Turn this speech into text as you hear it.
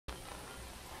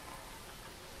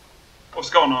What's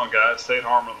going on, guys?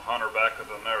 Thehunter the Hunter back with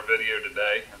another video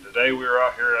today. And today we are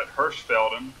out here at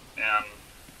Hirschfelden in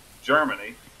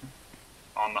Germany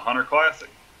on the Hunter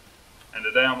Classic. And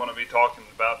today I'm going to be talking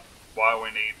about why we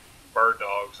need bird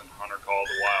dogs in Hunter Call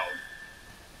the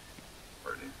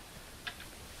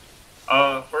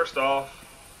Wild. First off,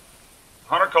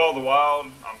 Hunter Call the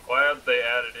Wild, I'm glad they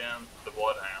added in the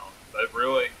bloodhound. That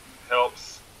really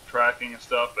helps tracking and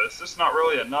stuff, but it's just not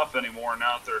really enough anymore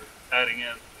now that they're adding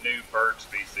in new bird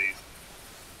species.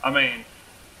 I mean,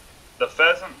 the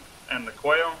pheasant and the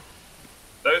quail,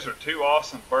 those are two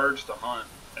awesome birds to hunt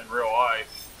in real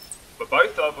life, but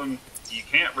both of them, you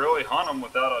can't really hunt them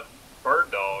without a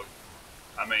bird dog.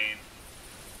 I mean,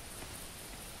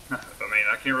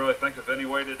 I can't really think of any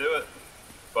way to do it,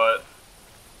 but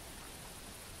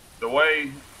the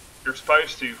way you're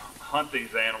supposed to hunt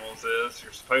these animals is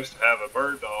you're supposed to have a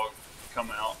bird dog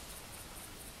come out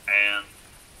and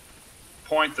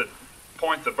point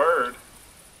the bird,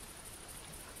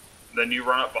 then you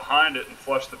run up behind it and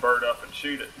flush the bird up and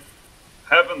shoot it.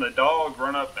 Having the dog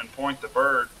run up and point the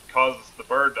bird causes the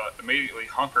bird to immediately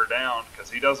hunker down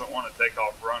because he doesn't want to take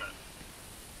off running.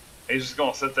 He's just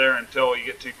going to sit there until you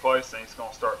get too close and he's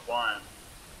going to start flying.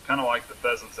 Kind of like the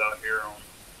pheasants out here on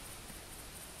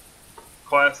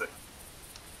Classic.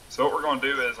 So what we're going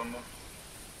to do is I'm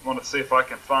going to see if I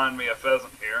can find me a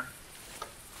pheasant here.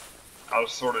 I'll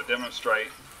just sort of demonstrate.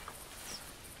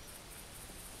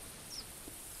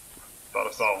 Thought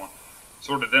I saw one.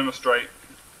 Sort of demonstrate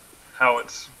how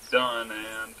it's done,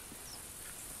 and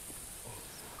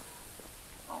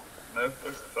I don't know if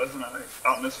there's a pheasant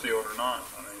out in this field or not.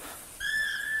 I mean,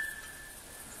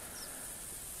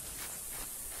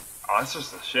 oh, it's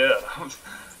just a shed. I was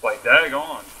like,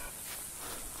 daggone.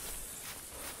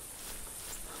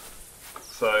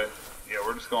 So, yeah,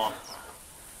 we're just going to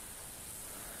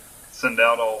send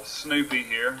out old Snoopy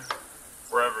here,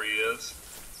 wherever he is.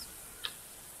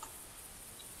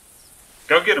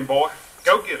 Go get him, boy.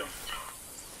 Go get him.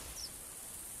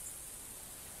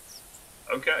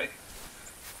 Okay.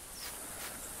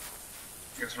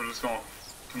 I guess we're just going to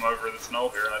come over this knoll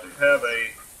here. And I do have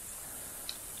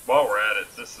while we're at it,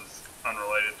 this is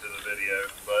unrelated to the video,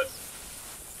 but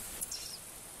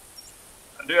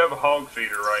I do have a hog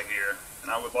feeder right here.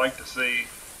 And I would like to see,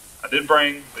 I did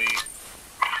bring the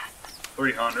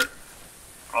 300.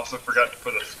 Also forgot to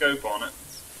put a scope on it,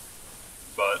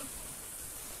 but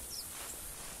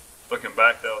looking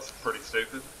back, that was pretty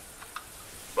stupid.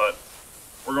 But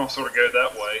we're going to sort of go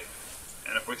that way,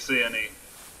 and if we see any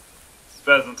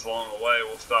pheasants along the way,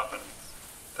 we'll stop and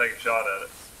take a shot at it.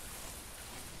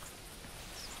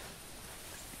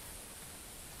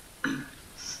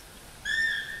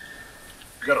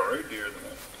 We got a road deer that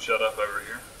won't shut up over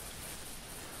here.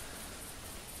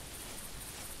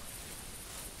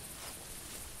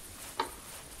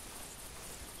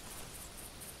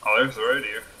 Oh, there's the road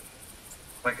deer.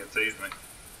 I think it sees me.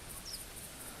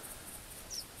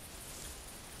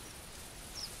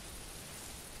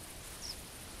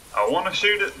 I want to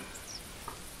shoot it,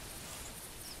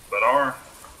 but our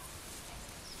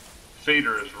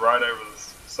feeder is right over the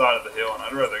side of the hill, and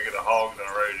I'd rather get a hog than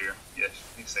a road deer. Yes,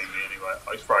 he's seen me anyway.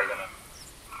 Oh, he's probably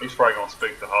gonna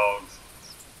speak to hogs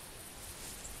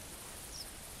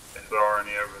if there are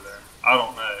any over there. I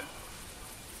don't know.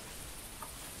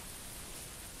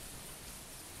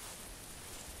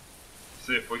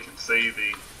 See if we can see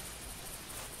the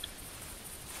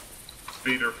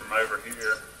feeder from over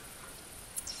here.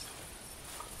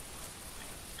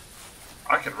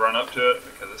 I could run up to it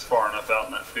because it's far enough out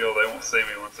in that field they won't see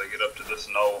me once they get up to this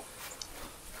knoll.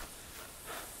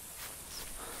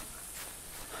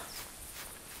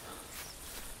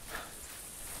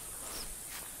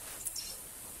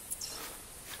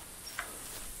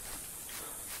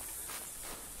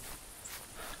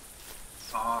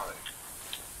 Alright.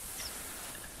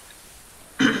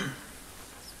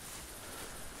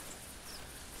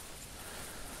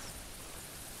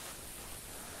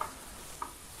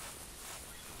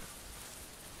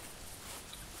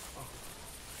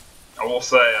 I will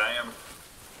say I am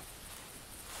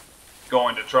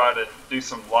going to try to do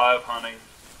some live hunting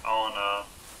on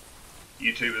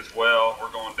YouTube as well.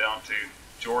 We're going down to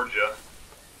Georgia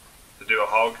to do a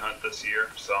hog hunt this year,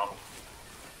 so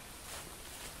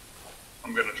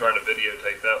I'm going to try to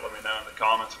videotape that. Let me know in the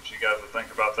comments what you guys would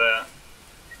think about that.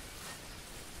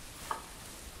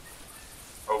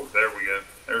 Oh, there we go.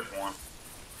 There's one.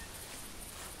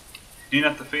 He's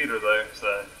at the feeder though, so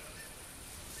I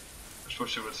just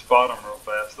wish it would spot them real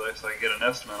fast though, so I can get an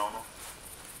estimate on them.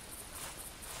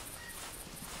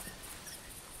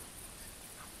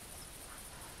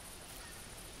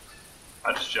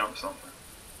 I just jumped something.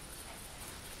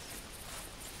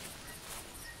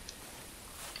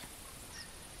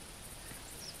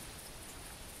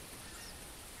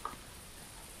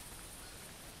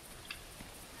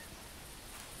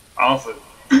 Honestly,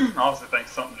 I honestly think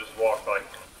something just walked like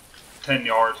 10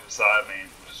 yards beside me and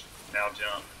just now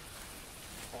jumped.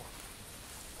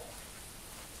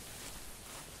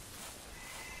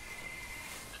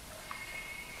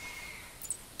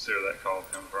 See where that call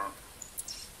come from.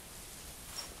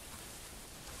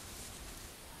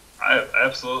 I have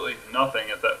absolutely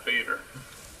nothing at that feeder.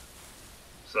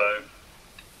 So,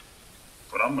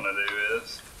 what I'm going to do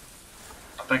is,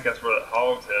 I think that's where that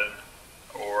hog's headed,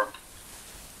 or...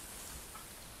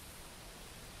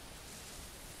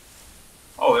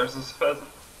 Oh, there's this pheasant.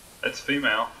 It's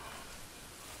female.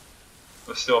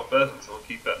 But still a pheasant, so we'll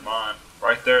keep that in mind.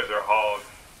 Right there's our hog.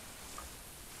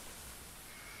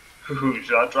 Ooh,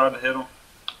 should I try to hit him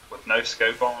with no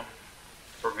scope on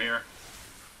from here?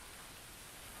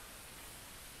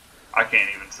 I can't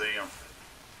even see him.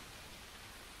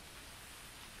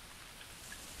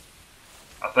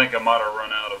 I think I might have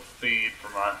run out of feed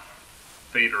for my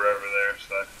feeder over there,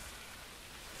 so.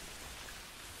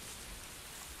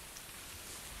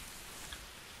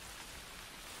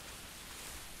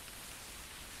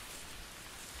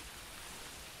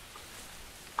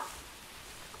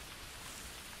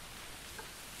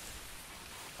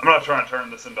 I'm not trying to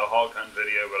turn this into a hog hunt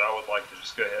video, but I would like to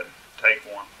just go ahead and take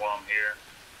one while I'm here.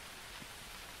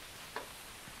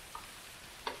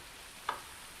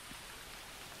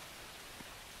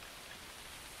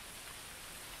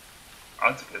 Oh,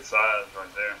 that's a good size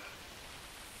right there.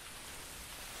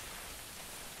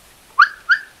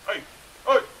 Hey!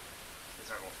 Hey! He's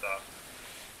not gonna stop.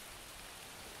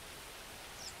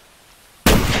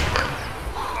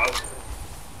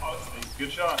 Oh, that's a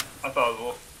good shot. I thought it was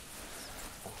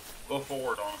a little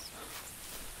forward on him.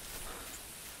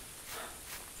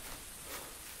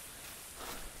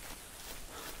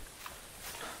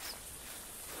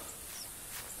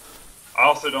 I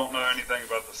also don't know anything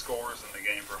about the scores in the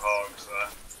game for hogs.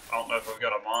 I don't know if I've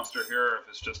got a monster here or if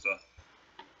it's just a...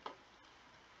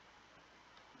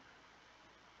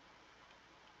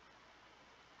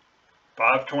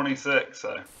 .526,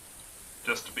 so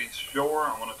just to be sure,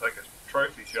 I'm going to take a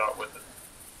trophy shot with it.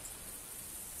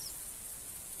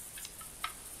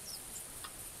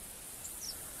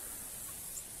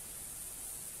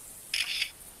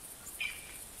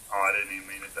 Oh, I didn't even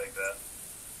mean to take that.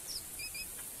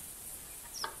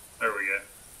 There we go.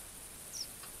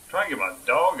 Trying to get my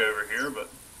dog over here, but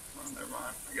well, never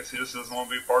mind. I guess he just doesn't want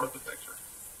to be part of the picture.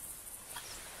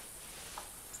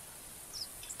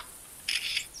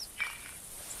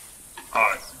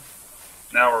 Alright,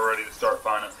 now we're ready to start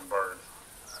finding some birds.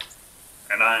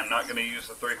 And I am not going to use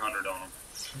the 300 on them.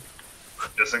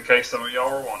 Just in case some of y'all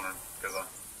were wondering, because I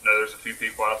know there's a few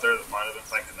people out there that might have been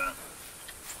thinking that.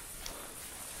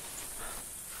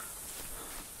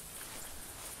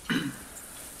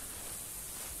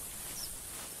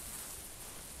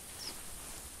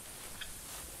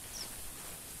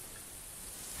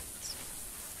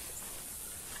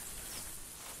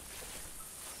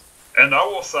 And I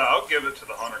will say, I'll give it to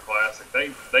the Hunter Classic.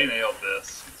 They nailed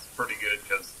this pretty good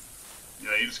because, you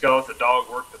know, you just gotta let the dog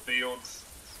work the fields.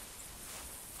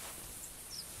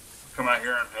 Come out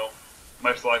here and he'll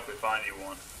most likely find you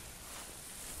one.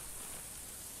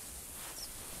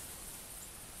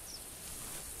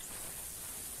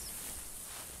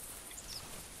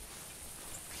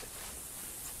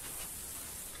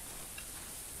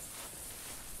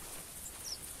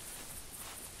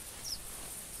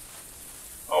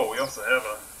 Oh, we also have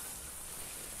a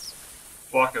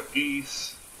flock of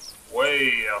geese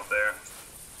way out there.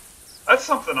 That's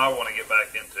something I want to get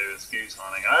back into is goose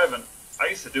hunting. I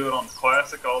used to do it on the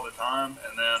Classic all the time,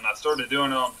 and then I started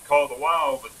doing it on Call of the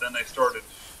Wild, but then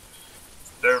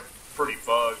they're pretty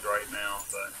bugged right now,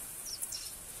 so.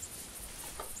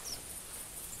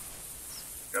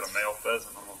 Got a male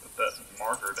pheasant, I'm going to put that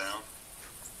marker down.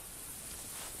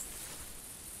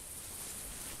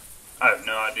 I have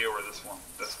no idea where this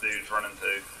dude's running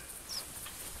to.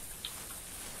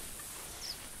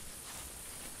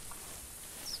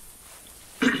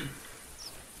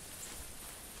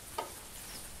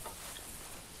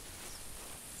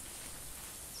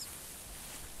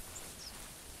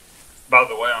 By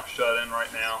the way, I'm shut in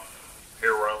right now.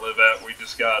 Here where I live at, we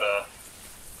just got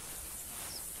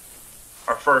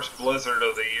our first blizzard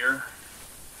of the year.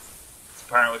 It's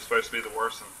apparently supposed to be the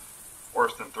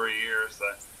worst in 3 years. So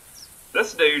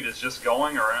this dude is just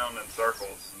going around in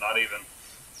circles, not even...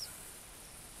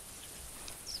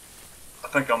 I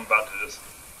think I'm about to just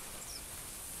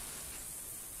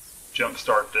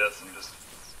jumpstart this and just...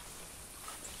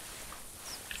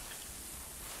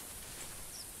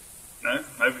 No?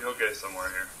 Maybe he'll go somewhere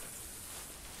here.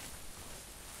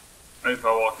 Maybe if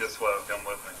I walk this way, he'll come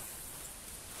with me.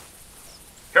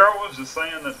 Carol was just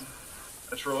saying that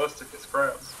It's realistic as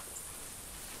crap.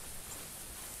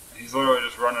 He's literally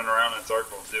just running around in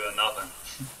circles doing nothing.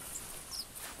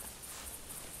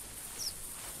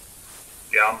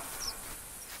 Yeah,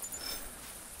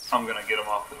 I'm gonna get him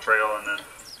off the trail, and then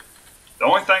the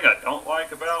only thing I don't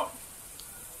like about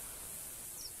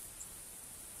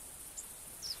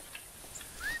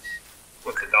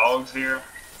with the dogs here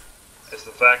is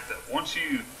the fact that once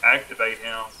you activate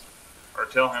him or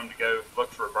tell him to go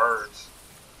look for birds,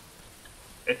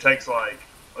 it takes like,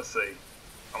 let's see,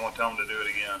 I'm gonna tell him to do it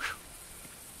again.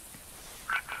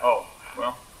 Oh,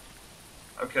 well,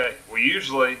 okay. Well,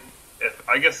 usually,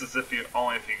 I guess it's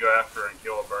only if you go after and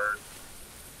kill a bird,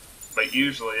 but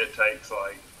usually it takes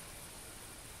like,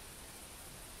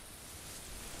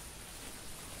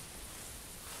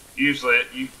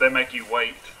 they make you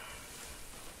wait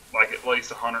like at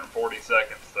least 140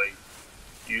 seconds.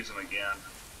 They use them again.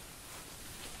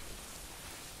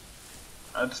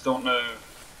 I just don't know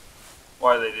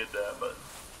why they did that, but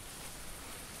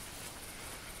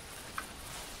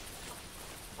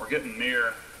we're getting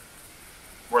near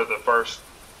where the first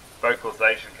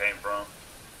vocalization came from.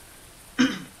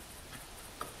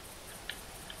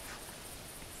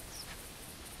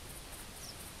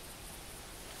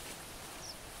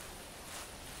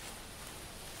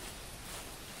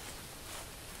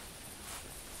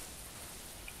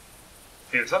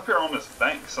 He was up here on this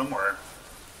bank somewhere,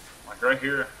 like right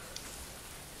here.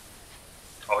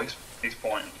 Oh, he's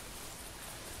pointing.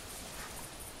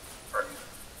 Right here.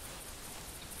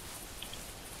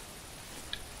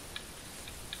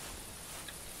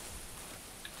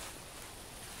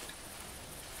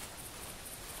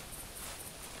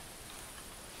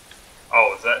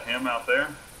 Oh, is that him out there?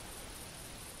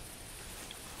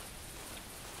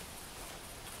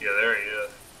 Yeah, there he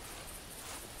is.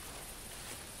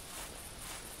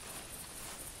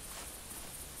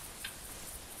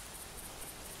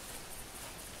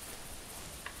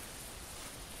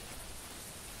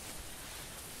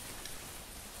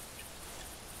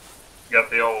 Got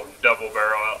the old double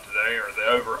barrel out today, or the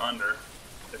over-under,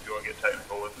 if you want to get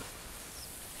technical with it.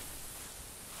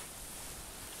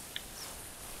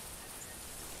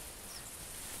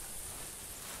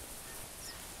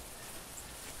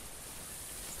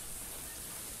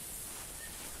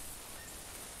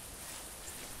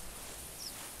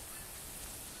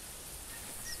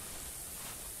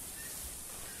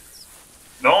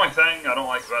 The only thing I don't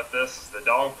like about this is the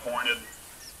dog pointed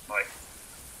like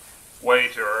way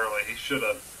too early. He should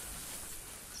have.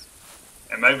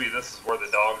 And maybe this is where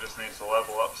the dog just needs to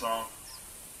level up some.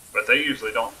 But they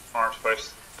usually aren't supposed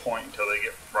to point until they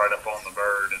get right up on the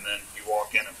bird, and then you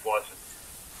walk in and flush it.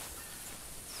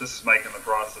 This is making the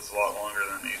process a lot longer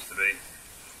than it needs to be.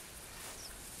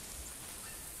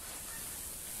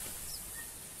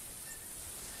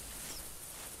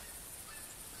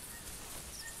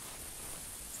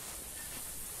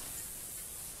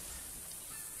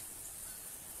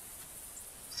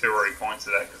 See where he points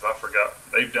it at, because I forgot.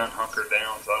 They've done hunker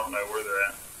down, so I don't know where they're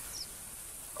at.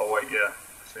 Oh wait, yeah.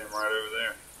 I see him right over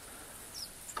there.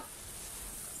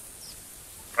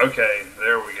 Okay,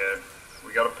 there we go.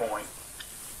 We got a point.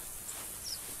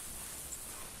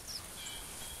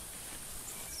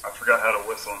 I forgot how to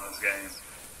whistle in this game.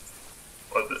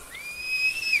 Was it?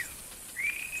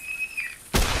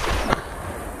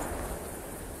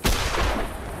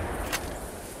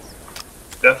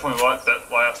 Definitely let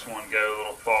that last one go a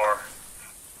little far.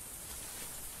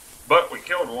 But we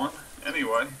killed one,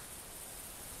 anyway.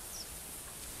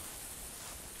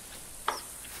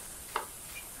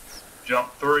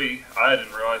 Jump 3. I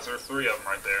didn't realize there were 3 of them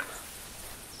right there.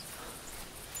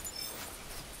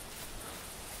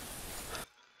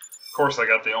 Of course, I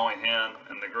got the only hen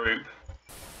in the group.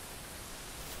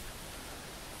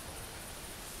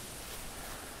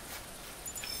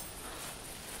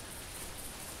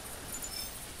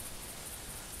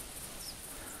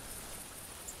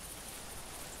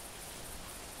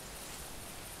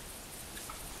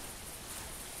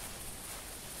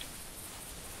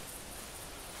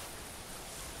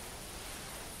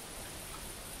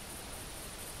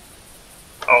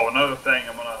 Oh, another thing,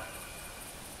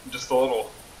 just a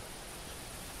little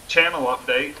channel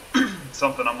update.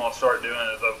 Something I'm going to start doing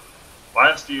is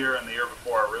last year and the year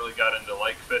before I really got into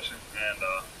lake fishing, and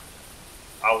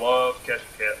I love catching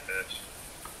catfish.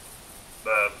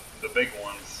 The big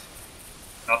ones,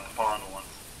 not the pond ones.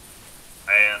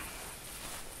 And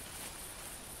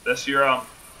this year I'm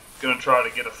going to try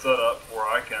to get a setup where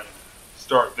I can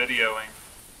start videoing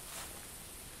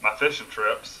my fishing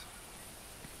trips.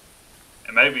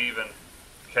 And maybe even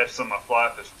catch some of my fly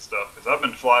fishing stuff, because I've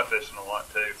been fly fishing a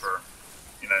lot too for,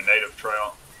 native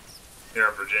trout here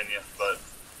in Virginia. But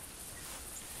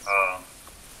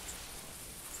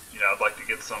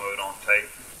get some of it on tape,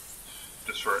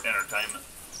 just for entertainment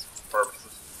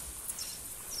purposes.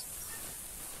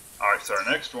 Alright, so our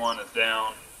next one is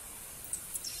down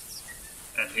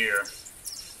in here.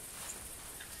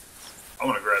 I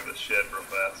want to grab this shed real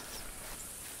fast,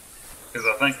 because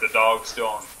I think the dog's still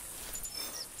on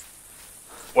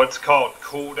what's called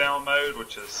cool down mode,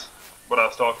 which is what I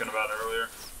was talking about earlier.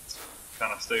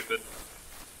 Kind of stupid.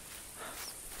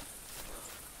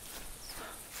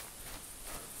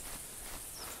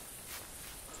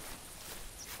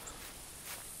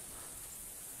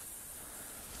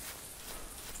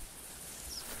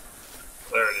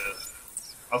 There it is.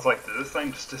 I was like, did this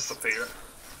thing just disappear?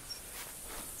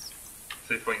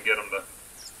 See if we can get them to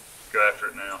go after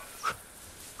it now.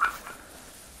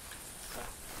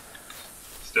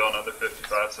 Still another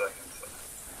 55 seconds.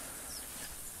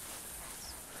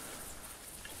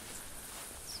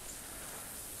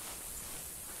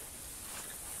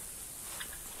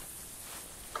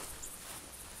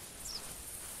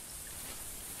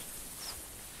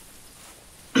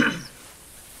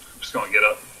 I'm just going to get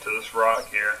up to this rock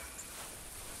here,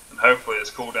 and hopefully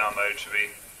this cooldown mode should be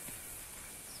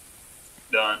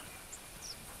done.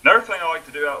 Another thing I like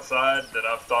to do outside that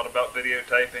I've thought about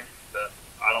videotaping that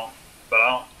I don't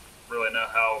really know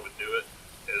how I would do it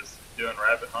is doing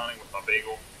rabbit hunting with my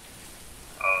beagle.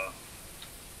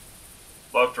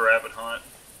 Love to rabbit hunt.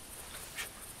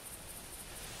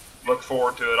 Look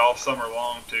forward to it all summer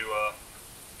long to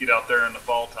get out there in the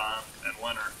fall time and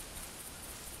winter,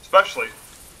 especially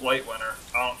late winter.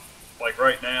 Like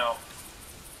right now,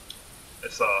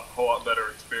 it's a whole lot better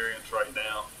experience right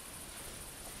now,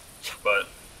 but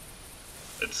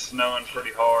it's snowing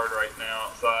pretty hard right now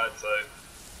outside, so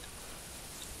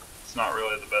it's not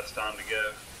really the best time to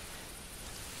go.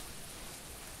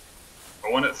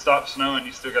 But when it stops snowing,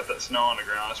 you still got that snow on the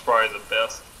ground. It's probably the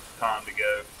best time to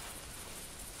go.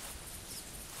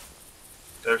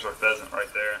 There's our pheasant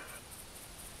right there.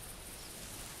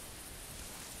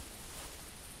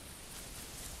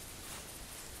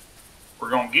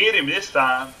 We're gonna get him this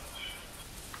time.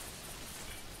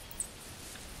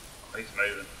 Oh, he's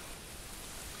moving.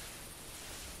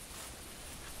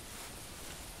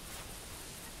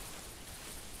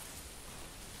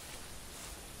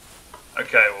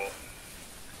 Okay,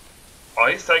 well,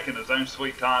 he's taking his own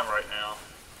sweet time right now.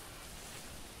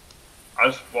 I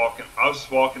was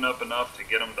just walking up enough to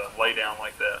get him to lay down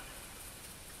like that.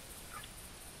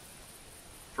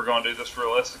 If we're gonna do this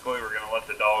realistically, we're gonna let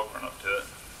the dog run up to it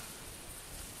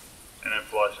and then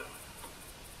flush it.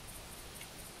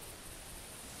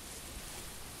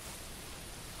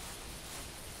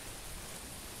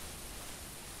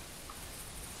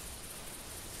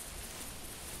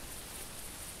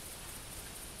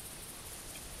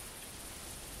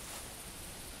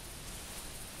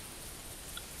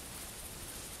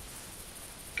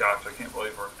 Gosh, I can't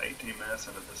believe we're 18 minutes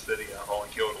into this video. I've only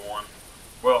killed one.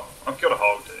 Well, I've killed a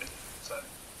hog too. So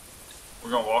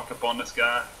we're gonna walk up on this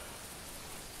guy.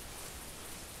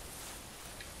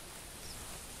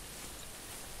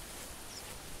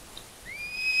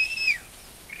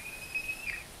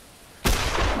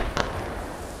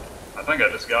 I think I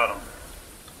just got him.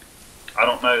 I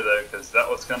don't know though, because that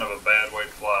was kind of a bad way to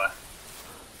fly.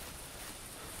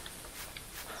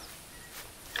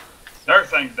 Another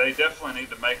thing, they definitely need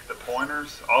to make the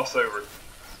pointers also.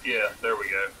 Yeah, there we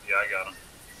go. Yeah, I got them.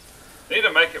 They need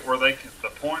to make it where the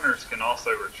pointers can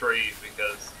also retrieve,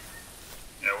 because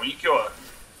when you kill a,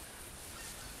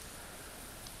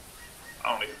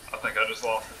 I think I just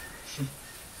lost it.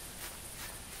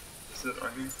 Is it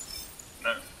right here?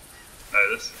 No,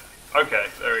 this. Okay,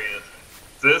 there he is.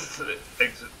 This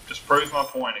just proves my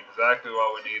point exactly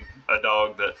why we need a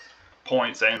dog that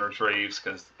points and retrieves,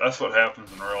 because that's what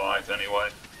happens in real life anyway.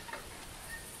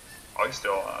 Oh, he's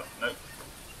still alive. Nope.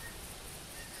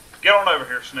 Get on over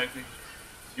here, Snoopy.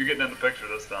 You're getting in the picture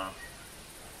this time.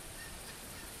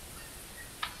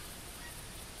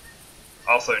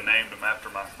 Also named him after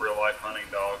my real life hunting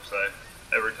dog, so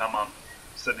every time I'm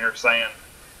sitting here saying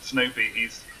Snoopy,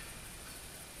 he's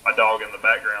my dog in the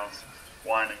background's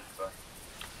whining. So.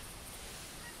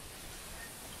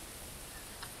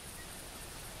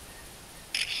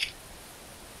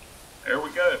 There we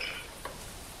go.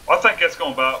 Well, I think that's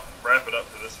going to about wrap it up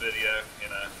for this video.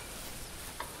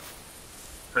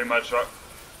 Pretty much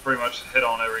hit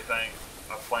on everything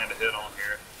I plan to hit on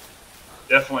here.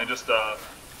 Definitely just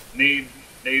need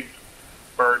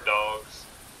bird dogs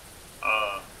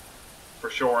for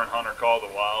sure, and Hunter Call the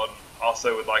Wild.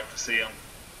 Also would like to see them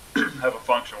have a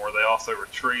function where they also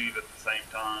retrieve at the same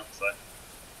time. So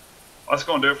that's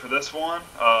going to do it for this one.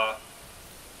 I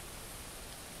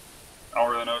don't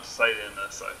really know what to say to end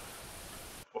this. So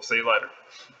We'll see you later.